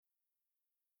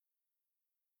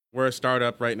We're a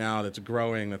startup right now that's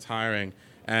growing, that's hiring,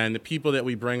 and the people that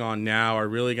we bring on now are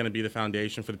really going to be the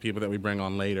foundation for the people that we bring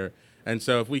on later. And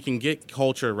so if we can get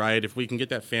culture right, if we can get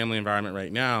that family environment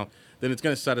right now, then it's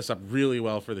going to set us up really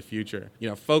well for the future.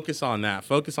 Focus on that.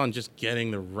 Focus on just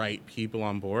getting the right people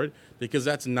on board, because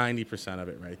that's 90% of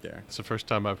it right there. It's the first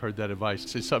time I've heard that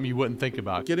advice. It's something you wouldn't think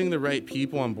about. Getting the right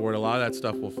people on board, a lot of that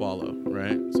stuff will follow,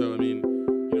 right? So,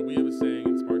 we have a saying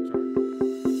in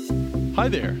SparkCharge. Hi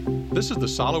there. This is the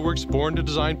SolidWorks Born to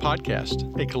Design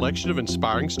podcast, a collection of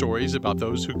inspiring stories about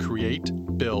those who create,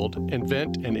 build,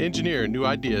 invent, and engineer new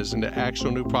ideas into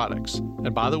actual new products.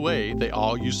 And by the way, they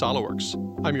all use SolidWorks.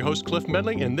 I'm your host, Cliff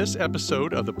Medley, and this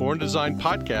episode of the Born to Design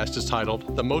podcast is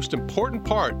titled The Most Important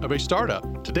Part of a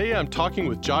Startup. Today, I'm talking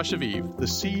with Josh Aviv, the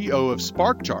CEO of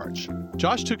SparkCharge.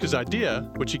 Josh took his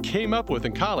idea, which he came up with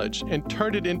in college, and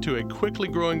turned it into a quickly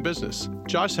growing business.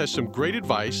 Josh has some great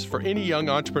advice for any young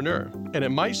entrepreneur, and it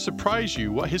might surprise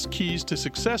you what his keys to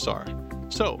success are.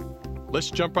 So,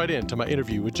 let's jump right into my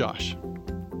interview with Josh.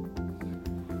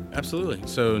 Absolutely.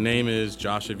 So, name is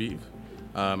Josh Aviv.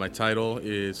 My title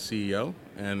is CEO,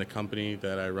 and the company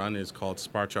that I run is called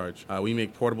SparkCharge. We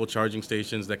make portable charging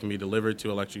stations that can be delivered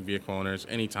to electric vehicle owners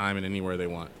anytime and anywhere they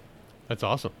want. That's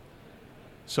awesome.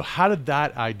 So how did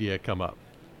that idea come up?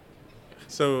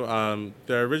 So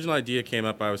the original idea came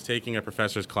up. I was taking a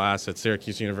professor's class at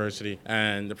Syracuse University,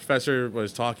 and the professor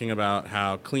was talking about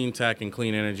how clean tech and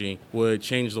clean energy would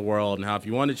change the world, and how if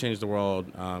you wanted to change the world,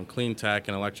 clean tech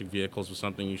and electric vehicles was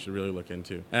something you should really look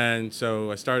into. And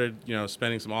so I started,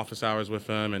 spending some office hours with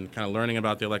him and kind of learning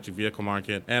about the electric vehicle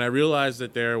market. And I realized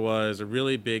that there was a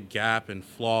really big gap and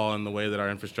flaw in the way that our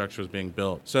infrastructure was being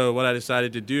built. So what I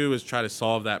decided to do is try to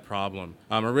solve that problem.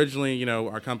 Originally,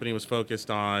 our company was focused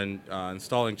on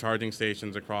installing charging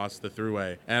stations across the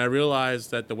thruway. And I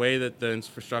realized that the way that the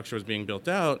infrastructure was being built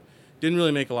out didn't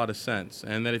really make a lot of sense.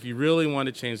 And that if you really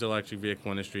wanted to change the electric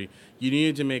vehicle industry, you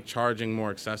needed to make charging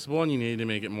more accessible and you needed to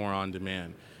make it more on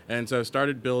demand. And so I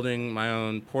started building my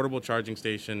own portable charging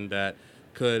station that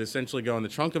could essentially go in the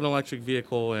trunk of an electric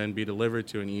vehicle and be delivered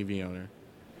to an EV owner.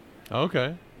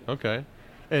 Okay.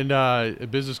 And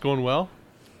business going well?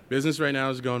 Business right now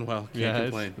is going well. Can't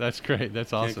complain. That's great.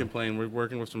 That's awesome. Can't complain. We're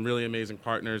working with some really amazing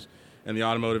partners in the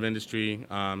automotive industry,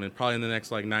 and probably in the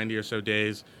next 90 or so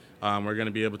days, we're going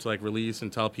to be able to release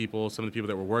and tell people, some of the people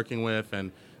that we're working with,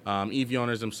 and EV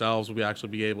owners themselves will actually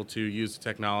be able to use the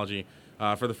technology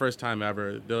for the first time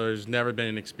ever. There's never been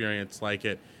an experience like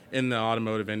it in the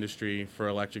automotive industry for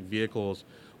electric vehicles,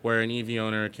 where an EV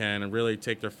owner can really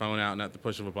take their phone out and at the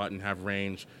push of a button have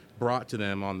range brought to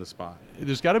them on the spot.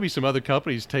 There's got to be some other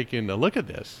companies taking a look at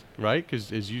this, right?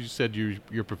 Because as you said,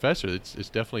 you're a professor. It's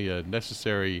definitely a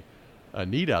necessary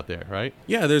need out there, right?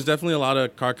 Yeah, there's definitely a lot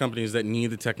of car companies that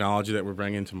need the technology that we're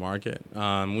bringing to market.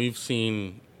 We've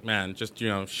seen,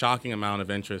 shocking amount of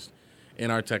interest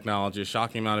in our technology, a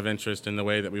shocking amount of interest in the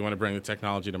way that we want to bring the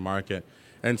technology to market.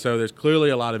 And so there's clearly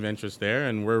a lot of interest there,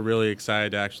 and we're really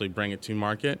excited to actually bring it to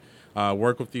market,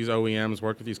 work with these OEMs,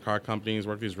 work with these car companies,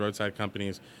 work with these roadside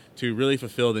companies to really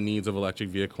fulfill the needs of electric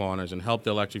vehicle owners and help the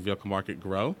electric vehicle market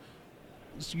grow.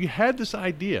 So you had this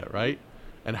idea, right?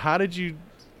 And how did you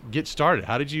get started?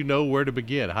 How did you know where to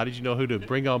begin? How did you know who to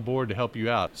bring on board to help you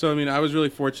out? So, I was really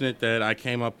fortunate that I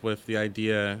came up with the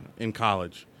idea in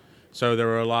college. So there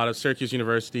were a lot of, Syracuse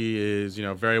University is,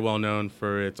 very well known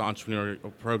for its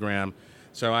entrepreneurial program.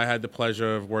 So I had the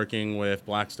pleasure of working with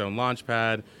Blackstone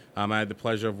Launchpad. I had the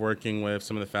pleasure of working with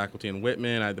some of the faculty in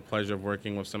Whitman. I had the pleasure of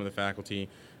working with some of the faculty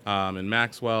in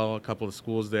Maxwell, a couple of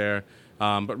schools there.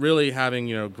 But really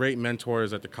having, great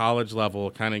mentors at the college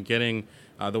level, kind of getting,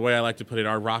 the way I like to put it,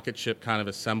 our rocket ship kind of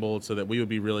assembled so that we would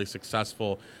be really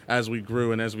successful as we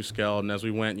grew and as we scaled and as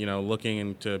we went,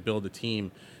 looking to build a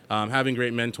team. Having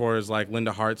great mentors like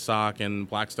Linda Hartsock and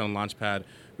Blackstone Launchpad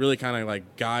really kind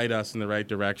of guide us in the right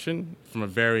direction from a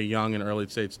very young and early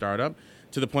stage startup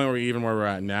to the point where where we're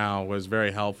at now was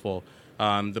very helpful.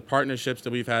 The partnerships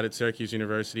that we've had at Syracuse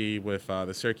University with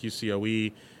the Syracuse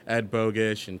COE, Ed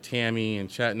Bogish and Tammy and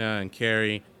Chetna and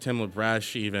Carrie, Tim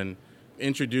Labresh even,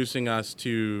 introducing us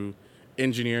to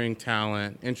engineering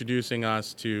talent, introducing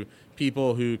us to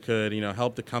people who could,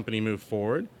 help the company move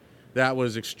forward. That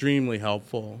was extremely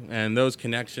helpful. And those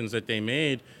connections that they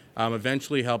made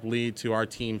eventually helped lead to our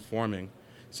team forming.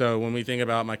 So when we think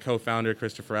about my co-founder,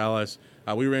 Christopher Ellis,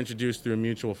 we were introduced through a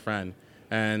mutual friend.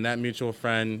 And that mutual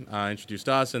friend introduced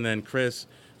us, and then Chris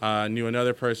knew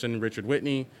another person, Richard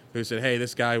Whitney, who said, hey,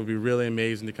 this guy would be really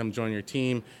amazing to come join your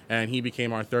team, and he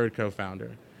became our third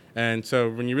co-founder. And so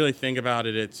when you really think about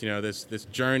it, it's this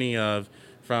journey of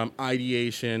from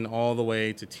ideation all the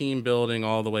way to team building,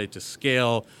 all the way to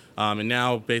scale, and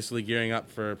now basically gearing up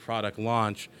for product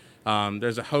launch.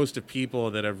 There's a host of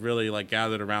people that have really like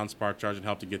gathered around SparkCharge and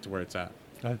helped to get to where it's at.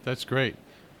 That's great.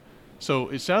 So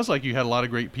it sounds like you had a lot of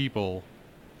great people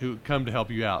who come to help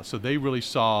you out. So they really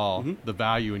saw the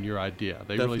value in your idea.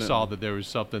 They Definitely. really saw that there was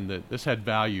something that this had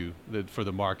value for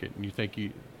the market, and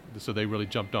so they really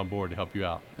jumped on board to help you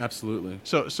out. Absolutely.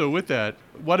 So with that,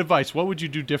 what would you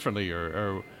do differently,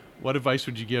 or what advice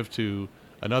would you give to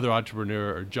another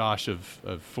entrepreneur or Josh of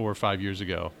 4 or 5 years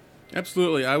ago?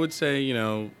 Absolutely. I would say,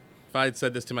 if I had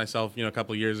said this to myself, a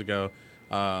couple of years ago,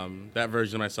 that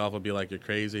version of myself would be like, you're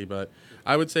crazy. But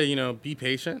I would say, be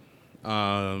patient.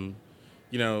 But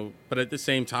at the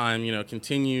same time,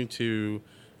 continue to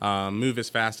move as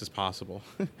fast as possible.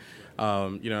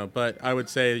 But I would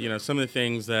say, some of the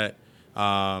things that,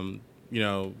 the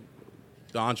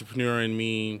entrepreneur in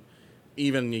me,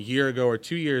 even a year ago or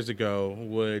 2 years ago,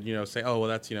 would, say, oh, well,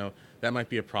 that's, that might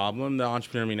be a problem. The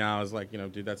entrepreneur in me now is like,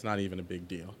 dude, that's not even a big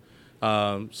deal.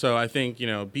 So I think,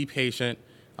 be patient,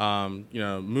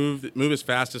 move as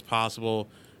fast as possible,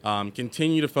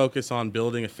 continue to focus on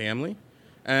building a family.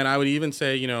 And I would even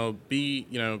say, be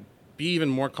even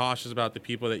more cautious about the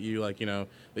people that you that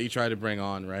you try to bring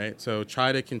on, right? So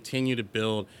try to continue to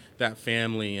build that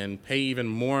family and pay even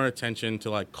more attention to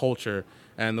like culture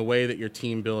and the way that you're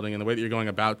team building and the way that you're going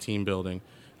about team building.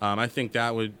 I think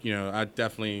that would, I'd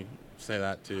definitely say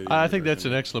that too. I think that's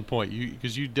an excellent point,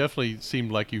 because you definitely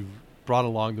seemed like you've brought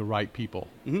along the right people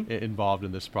involved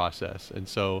in this process. And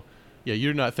so, yeah,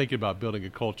 you're not thinking about building a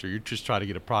culture. You're just trying to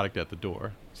get a product at the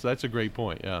door. So that's a great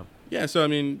point, yeah. Yeah, so I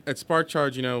mean, at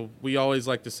SparkCharge, we always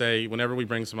like to say whenever we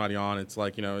bring somebody on, it's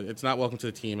like, it's not welcome to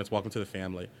the team, it's welcome to the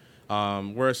family.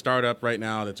 We're a startup right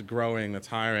now that's growing, that's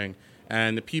hiring,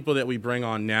 and the people that we bring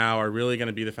on now are really going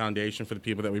to be the foundation for the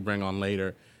people that we bring on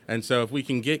later. And so if we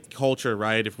can get culture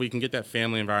right, if we can get that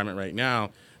family environment right now,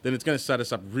 then it's going to set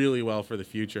us up really well for the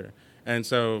future. And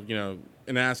so,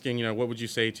 in asking, what would you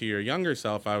say to your younger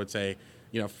self, I would say,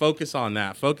 focus on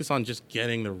that. Focus on just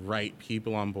getting the right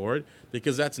people on board,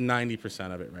 because that's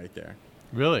 90% of it right there.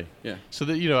 Really? Yeah. So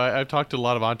that I've talked to a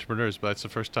lot of entrepreneurs, but that's the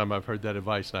first time I've heard that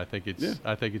advice, and I think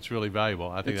it's really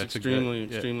valuable. I think it's that's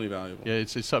extremely valuable. Yeah,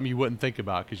 it's something you wouldn't think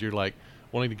about, because you're like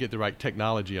wanting to get the right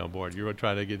technology on board. You're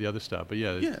trying to get the other stuff, but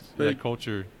that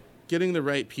culture. Getting the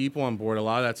right people on board, a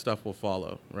lot of that stuff will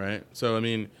follow, right? So I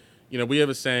mean, we have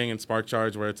a saying in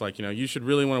SparkCharge where it's like, you should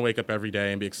really want to wake up every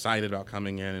day and be excited about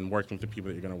coming in and working with the people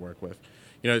that you're going to work with.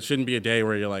 It shouldn't be a day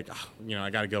where you're like, oh, I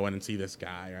got to go in and see this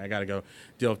guy, or I got to go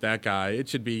deal with that guy. It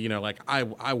should be, like, I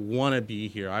want to be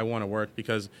here. I want to work,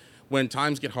 because when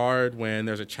times get hard, when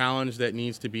there's a challenge that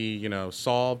needs to be,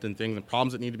 solved, and things and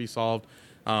problems that need to be solved,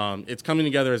 it's coming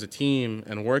together as a team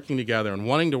and working together and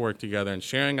wanting to work together and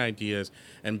sharing ideas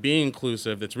and being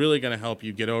inclusive that's really going to help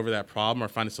you get over that problem or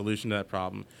find a solution to that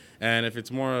problem. And if it's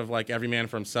more of like every man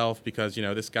for himself because,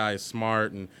 this guy is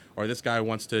smart or this guy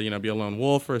wants to, be a lone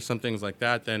wolf or some things like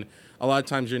that, then a lot of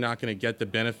times you're not going to get the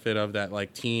benefit of that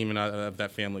like team and of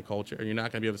that family culture. You're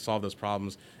not going to be able to solve those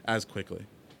problems as quickly.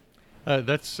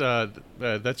 That's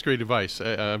great advice.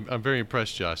 I'm very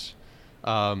impressed, Josh.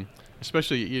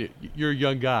 Especially you're a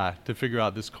young guy to figure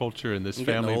out this culture and this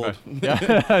family.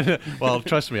 Yeah. Well,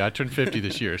 trust me, I turned 50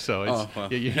 this year, so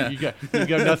it's, you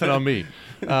got nothing on me.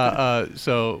 But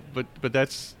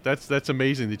that's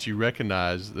amazing that you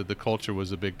recognize that the culture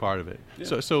was a big part of it.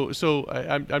 Yeah. So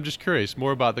I'm just curious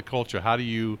more about the culture. How do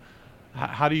you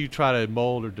try to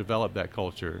mold or develop that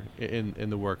culture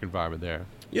in the work environment there?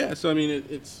 Yeah. So I mean,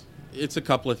 it's a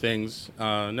couple of things.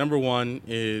 Number one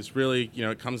is really,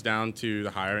 it comes down to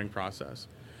the hiring process.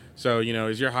 So,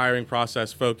 is your hiring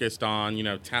process focused on,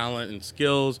 talent and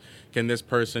skills? Can this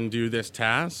person do this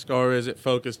task? Or is it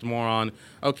focused more on,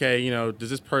 okay, does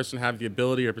this person have the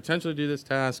ability or potential to do this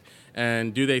task?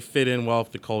 And do they fit in well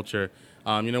with the culture?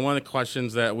 One of the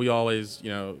questions that we always,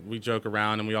 we joke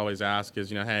around and we always ask is,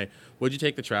 hey, would you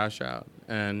take the trash out?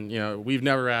 And, we've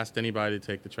never asked anybody to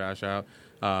take the trash out.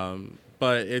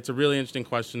 But it's a really interesting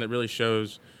question that really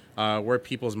shows where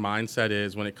people's mindset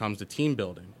is when it comes to team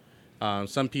building.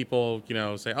 Some people,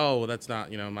 say, oh, well, that's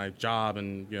not, my job.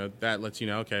 And, that lets you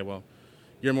know, okay, well,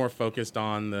 you're more focused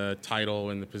on the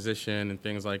title and the position and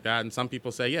things like that. And some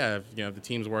people say, yeah, if the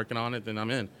team's working on it, then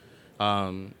I'm in.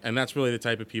 And that's really the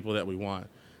type of people that we want.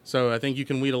 So I think you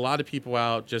can weed a lot of people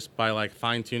out just by like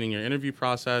fine tuning your interview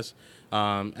process,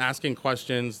 asking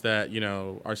questions that,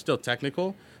 are still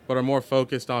technical, but are more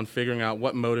focused on figuring out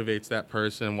what motivates that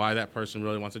person and why that person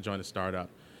really wants to join a startup.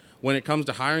 When it comes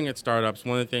to hiring at startups,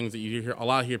 one of the things that you hear a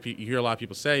lot of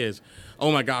people say is,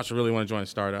 oh my gosh, I really want to join a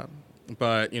startup.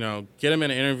 But, get them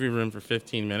in an interview room for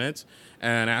 15 minutes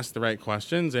and ask the right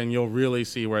questions, and you'll really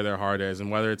see where their heart is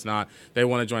and whether it's not they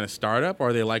want to join a startup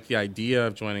or they like the idea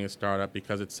of joining a startup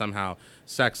because it's somehow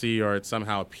sexy or it's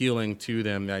somehow appealing to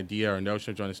them, the idea or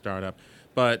notion of joining a startup.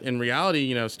 But in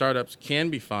reality, startups can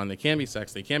be fun, they can be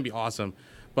sexy, they can be awesome,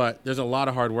 but there's a lot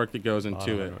of hard work that goes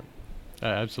into it.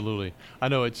 Absolutely. I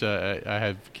know it's. I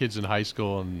have kids in high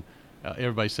school, and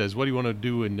everybody says, "What do you want to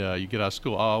do when you get out of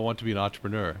school?" "Oh, I want to be an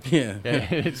entrepreneur."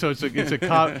 Yeah. So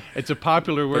it's a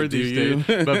popular word these days.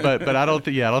 But I don't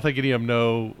think any of them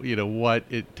know what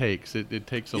it takes. It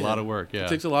takes a lot of work. Yeah. It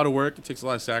takes a lot of work. It takes a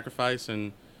lot of sacrifice,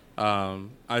 and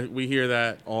we hear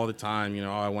that all the time.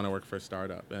 "Oh, I want to work for a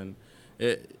startup," and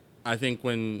I think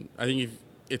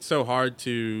it's so hard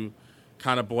to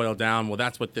kind of boil down, well,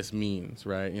 that's what this means,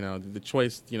 right? The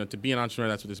choice, to be an entrepreneur,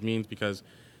 that's what this means, because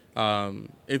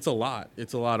it's a lot.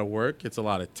 It's a lot of work. It's a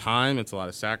lot of time. It's a lot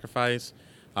of sacrifice.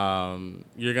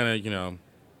 You're going to,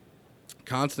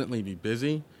 constantly be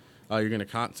busy. Sometimes you're going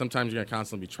to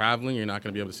constantly be traveling. You're not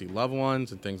going to be able to see loved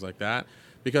ones and things like that.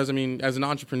 Because, as an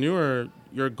entrepreneur,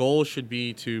 your goal should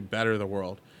be to better the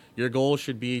world. Your goal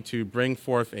should be to bring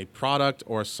forth a product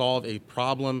or solve a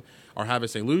problem or have a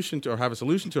solution to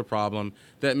a problem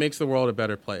that makes the world a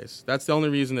better place. That's the only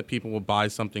reason that people will buy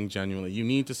something genuinely. You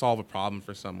need to solve a problem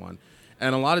for someone.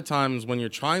 And a lot of times when you're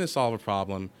trying to solve a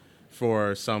problem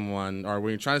for someone, or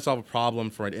when you're trying to solve a problem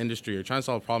for an industry, or trying to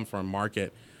solve a problem for a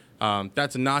market,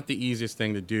 that's not the easiest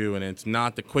thing to do, and it's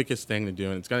not the quickest thing to do,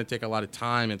 and it's going to take a lot of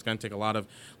time. It's going to take a lot of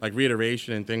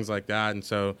reiteration and things like that. And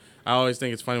so I always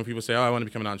think it's funny when people say, "Oh, I want to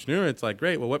become an entrepreneur." It's like,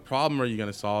 great. Well, what problem are you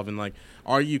going to solve? And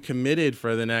are you committed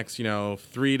for the next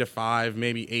 3 to 5,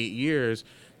 maybe 8 years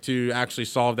to actually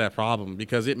solve that problem?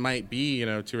 Because it might be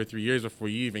 2 or 3 years before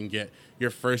you even get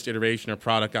your first iteration or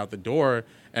product out the door,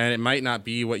 and it might not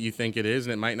be what you think it is,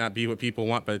 and it might not be what people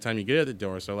want by the time you get it at the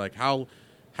door. So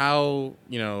how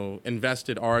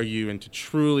invested are you into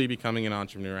truly becoming an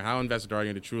entrepreneur? How invested are you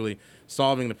into truly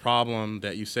solving the problem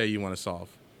that you say you want to solve?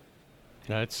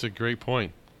 That's a great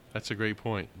point.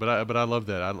 But I love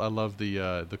that. I love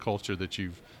the culture that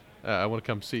you've. I want to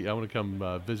come see. I want to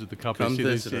come visit the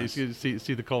company.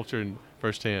 See the culture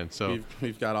firsthand. So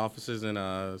we've got offices in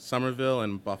Somerville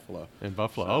and Buffalo.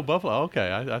 Oh, Buffalo.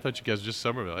 Okay, I thought you guys were just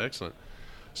Somerville. Excellent.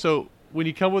 So when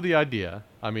you come with the idea,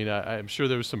 I'm sure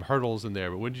there was some hurdles in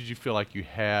there, but when did you feel like you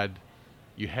had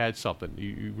something?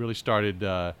 You really started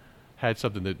had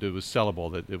something that was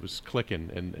sellable, that it was clicking,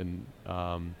 and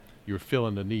you were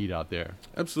filling the need out there.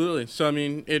 Absolutely. So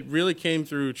it really came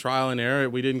through trial and error.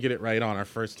 We didn't get it right on our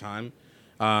first time.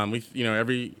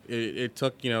 It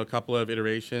took a couple of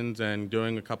iterations and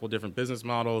doing a couple of different business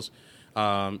models,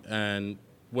 and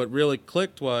what really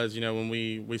clicked was when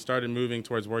we started moving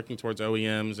towards working towards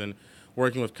OEMs and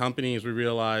working with companies, we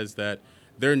realized that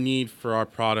their need for our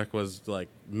product was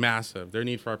massive. Their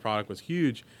need for our product was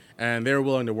huge, and they were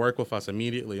willing to work with us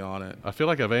immediately on it. I feel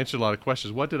like I've answered a lot of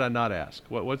questions. What did I not ask?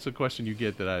 What's the question you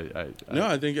get that I No,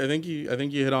 I think you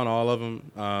hit on all of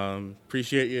them.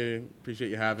 Appreciate you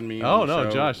having me. Oh no,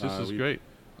 show. Josh, this is great.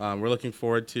 We're looking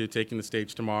forward to taking the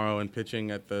stage tomorrow and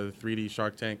pitching at the 3D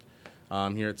Shark Tank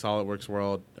here at SolidWorks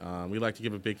World. We'd like to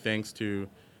give a big thanks to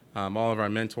all of our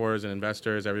mentors and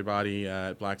investors, everybody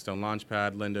at Blackstone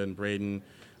Launchpad, Linda and Braden,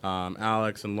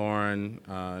 Alex and Lauren,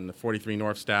 and the 43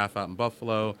 North staff out in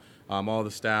Buffalo, all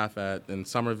the staff in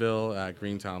Somerville at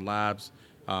Greentown Labs.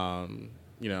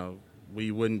 We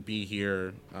wouldn't be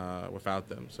here without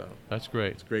them. So that's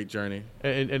great. It's a great journey.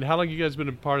 And how long have you guys been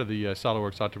a part of the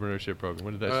SolidWorks Entrepreneurship Program?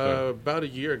 When did that start? About a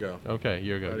year ago. Okay, a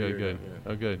year ago. Good. Yeah.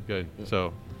 Oh, good. Yeah.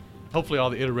 So hopefully all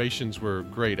the iterations were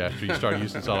great after you started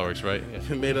using SolidWorks, right? It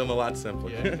made them a lot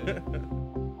simpler. Yeah.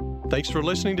 Thanks for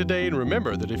listening today, and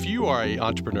remember that if you are an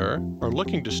entrepreneur or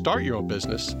looking to start your own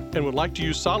business and would like to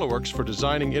use SolidWorks for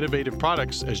designing innovative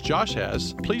products as Josh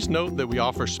has, please note that we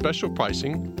offer special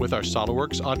pricing with our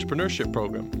SolidWorks Entrepreneurship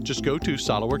Program. Just go to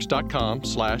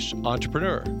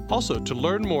solidworks.com/entrepreneur. Also, to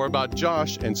learn more about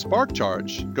Josh and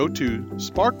SparkCharge, go to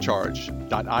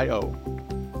sparkcharge.io.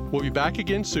 We'll be back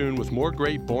again soon with more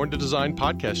great Born to Design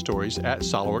podcast stories at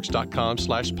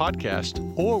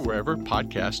solidworks.com/podcast or wherever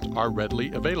podcasts are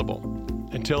readily available.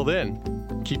 Until then,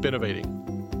 keep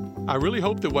innovating. I really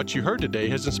hope that what you heard today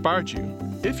has inspired you.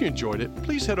 If you enjoyed it,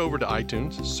 please head over to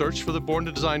iTunes, search for the Born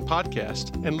to Design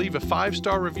podcast, and leave a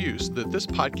 5-star review so that this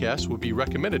podcast will be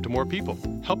recommended to more people,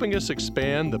 helping us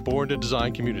expand the Born to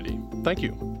Design community. Thank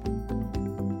you.